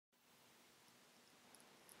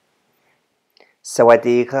สวัส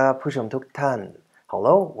ดีครับผู้ชมทุกท่าน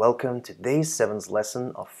Hello, welcome to today's 7th lesson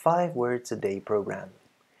of 5 words a day program.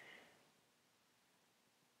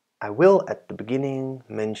 I will at the beginning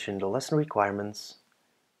mention the lesson requirements,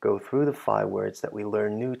 go through the 5 words that we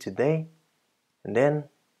learned new today, and then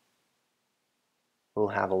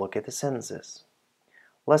we'll have a look at the sentences.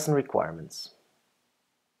 Lesson requirements.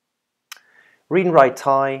 Read and write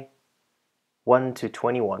Thai 1 to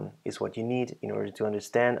 21 is what you need in order to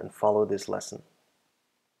understand and follow this lesson.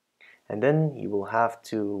 And then you will have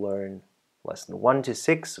to learn lesson 1 to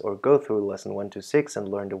 6 or go through lesson 1 to 6 and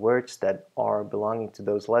learn the words that are belonging to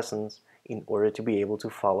those lessons in order to be able to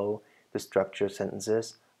follow the structured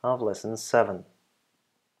sentences of lesson 7.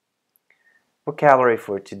 Vocabulary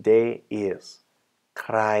for today is ใค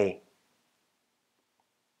ร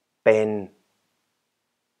เป็น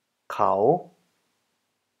เขา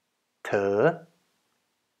เธอ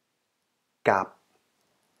กับ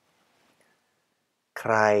ใค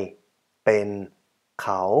รเป็นเข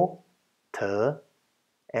าเธอ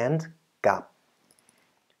and กับ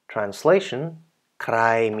Translation ใคร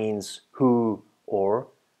means who or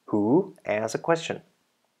who as a question.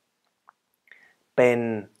 เป็น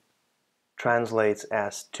translates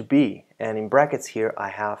as to be, and in brackets here I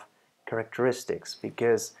have characteristics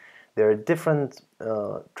because there are different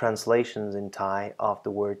translations in Thai of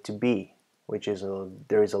the word to be, which is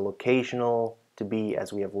there is a locational to be as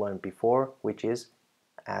we have learned before, which is,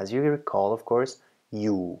 as you recall, of course,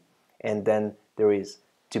 you, and then there is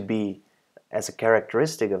to be as a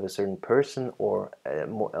characteristic of a certain person or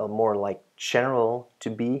more like general to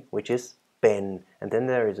be, which is เป็น and then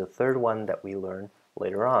there is a third one that we learn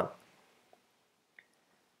later on.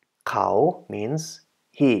 เขา means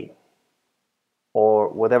he or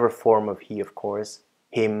whatever form of he, of course,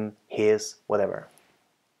 him, his, whatever.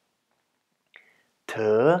 เธ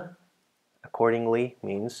อ accordingly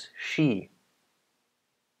means she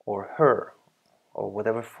or her or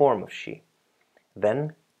whatever form of she. Then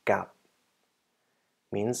กับ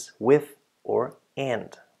means with or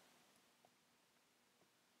and.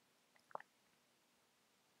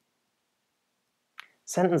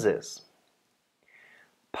 Sentences.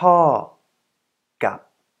 พ่อกับ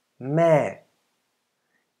แม่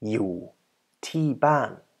อยู่ที่บ้า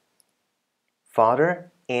น Father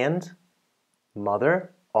and mother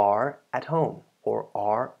are at home or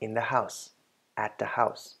are in the house, at the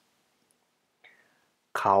house.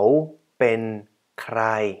 เขาเป็นใคร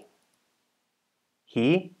He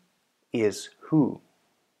is who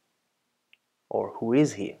or who is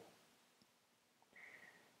he.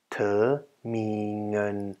 เธอมีเงิ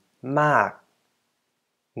นมาก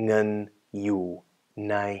เงินอยู่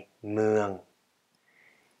ในเมือง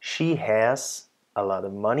She has a lot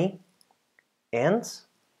of money, and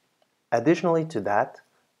additionally to that,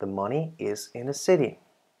 the money is in the city.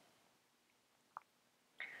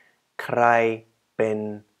 ใครเป็น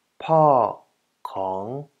พ่อของ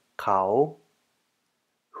เขา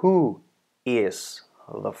Who is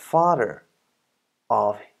the father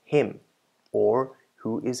of him, or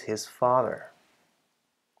who is his father?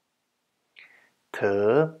 เธอ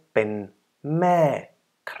เป็นแม่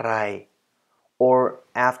ใคร or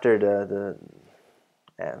after the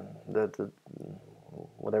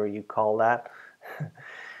whatever you call that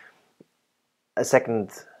a second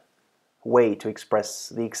way to express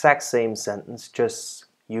the exact same sentence, just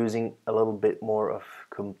using a little bit more of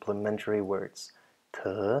complementary words. เธ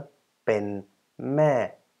อเป็นแม่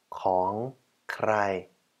ของใคร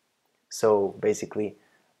so basically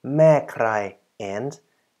แม่ใคร and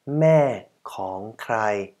แม่ของใคร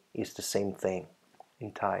is the same thing in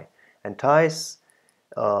Thai, and Thais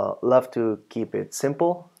love to keep it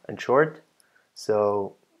simple and short, so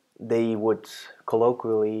they would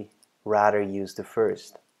colloquially rather use the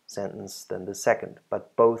first sentence than the second, but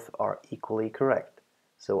both are equally correct.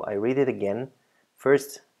 So I read it again.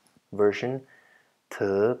 First version เธ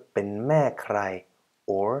อเป็นแม่ใคร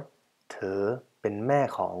or เธอเป็นแม่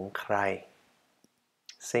ของใคร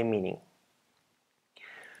Same meaning.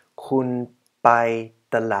 คุณไป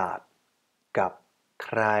ตลาดกับใค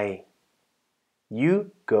ร You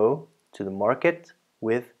go to the market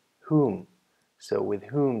with whom? So with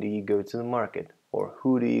whom do you go to the market? Or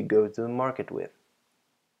who do you go to the market with?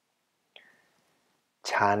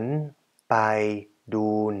 ฉันไปดู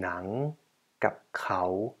หนังกับเขา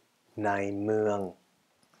ในเมือง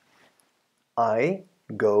I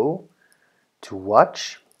go to watch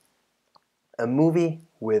a movie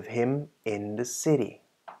with him in the city.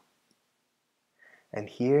 And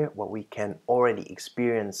here what we can already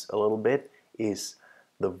experience a little bit is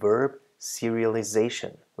the verb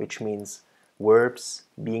serialization, which means verbs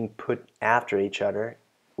being put after each other,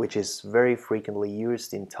 which is very frequently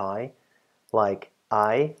used in Thai like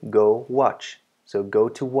I go watch. So go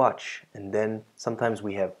to watch, and then sometimes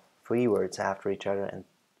we have three words after each other, and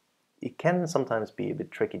it can sometimes be a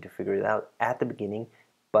bit tricky to figure it out at the beginning,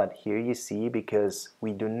 but here you see, because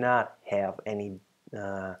we do not have any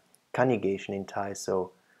conjugation in Thai,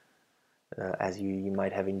 so as you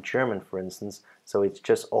might have in German, for instance, so it's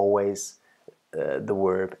just always the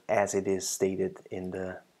verb as it is stated in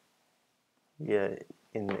the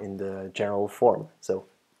in the general form. So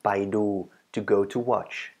ไปดู to go to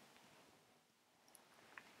watch.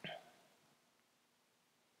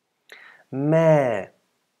 แม่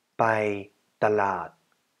ไปตลาด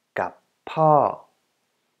กับพ่อ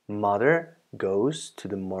Mother goes to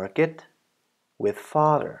the market with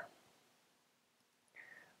father.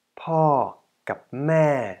 พ่อกับแม่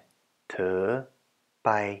เธอไป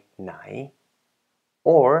ไหน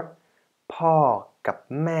or พ่อกับ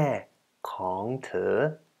แม่ของเธอ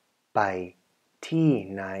ไปที่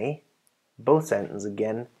ไหน Both sentences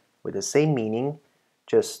again with the same meaning,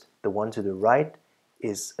 just the one to the right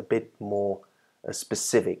is a bit more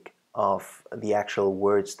specific of the actual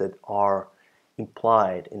words that are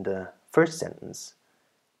implied in the first sentence.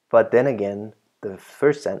 But then again, the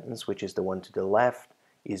first sentence, which is the one to the left,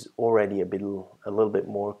 is already a little bit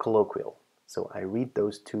more colloquial. So I read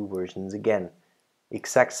those two versions again.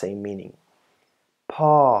 Exact same meaning.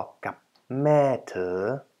 พ่อกับแม่เธอ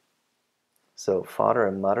So father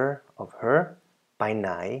and mother of her ไปไหน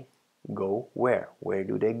go where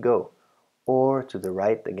do they go? Or to the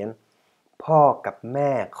right again พ่อกับแ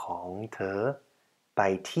ม่ของเธอไป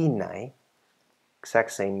ที่ไหน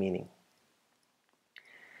Exact same meaning.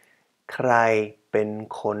 ใครเป็น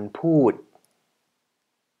คนพูด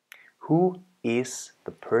Who is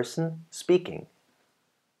the person speaking?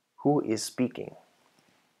 Who is speaking?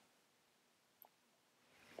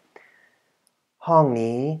 ห้อง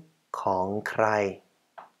นี้ของใคร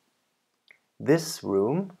This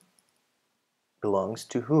room belongs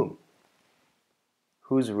to whom?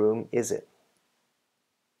 Whose room is it?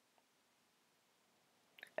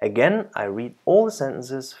 Again, I read all the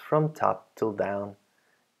sentences from top till down,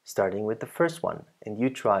 starting with the first one, and you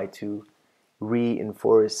try to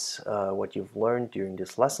reinforce what you've learned during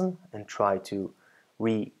this lesson and try to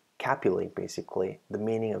recapitulate basically the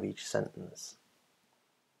meaning of each sentence.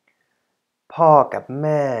 พ่อกับแ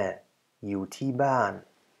ม่อยู่ที่บ้าน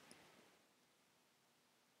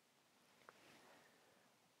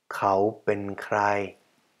เขาเป็นใคร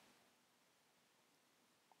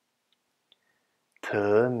เธ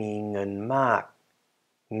อมีเงินมาก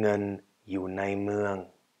เงินอยู่ในเมือง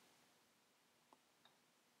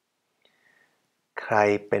ใคร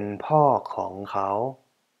เป็นพ่อของเขา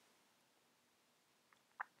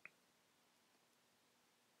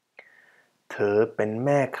เธอเป็นแ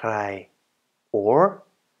ม่ใคร or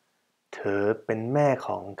เธอเป็นแม่ข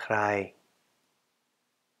องใคร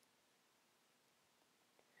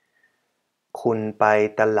คุณไป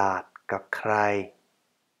ตลาดกับใคร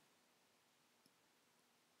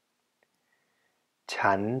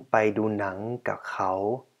ฉันไปดูหนังกับเขา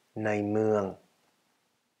ในเมือง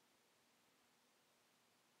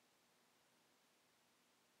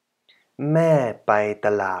แม่ไปต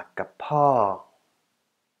ลาดกับพ่อ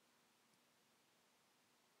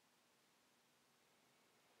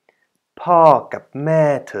พ่อกับแม่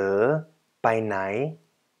เธอไปไหน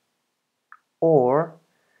or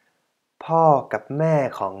พ่อกับแม่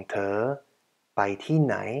ของเธอไปที่ไ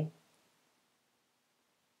หน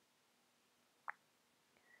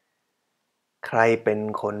ใครเป็น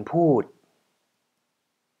คนพูด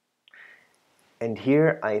And here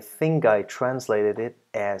I think I translated it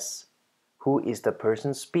as who is the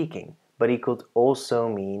person speaking, but it could also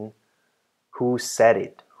mean who said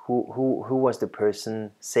it, who was the person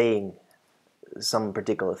saying some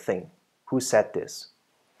particular thing, who said this,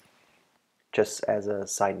 just as a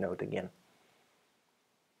side note again.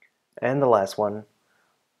 And the last one,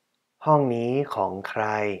 ห้องนี้ของใคร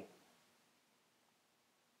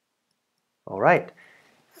Alright,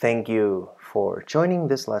 thank you for joining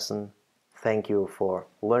this lesson. Thank you for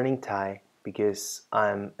learning Thai, because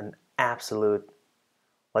I'm an absolute,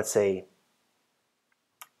 let's say,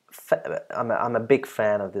 I'm a big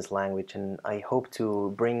fan of this language, and I hope to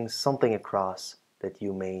bring something across that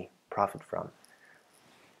you may profit from.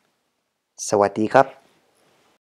 สวัสดีครับ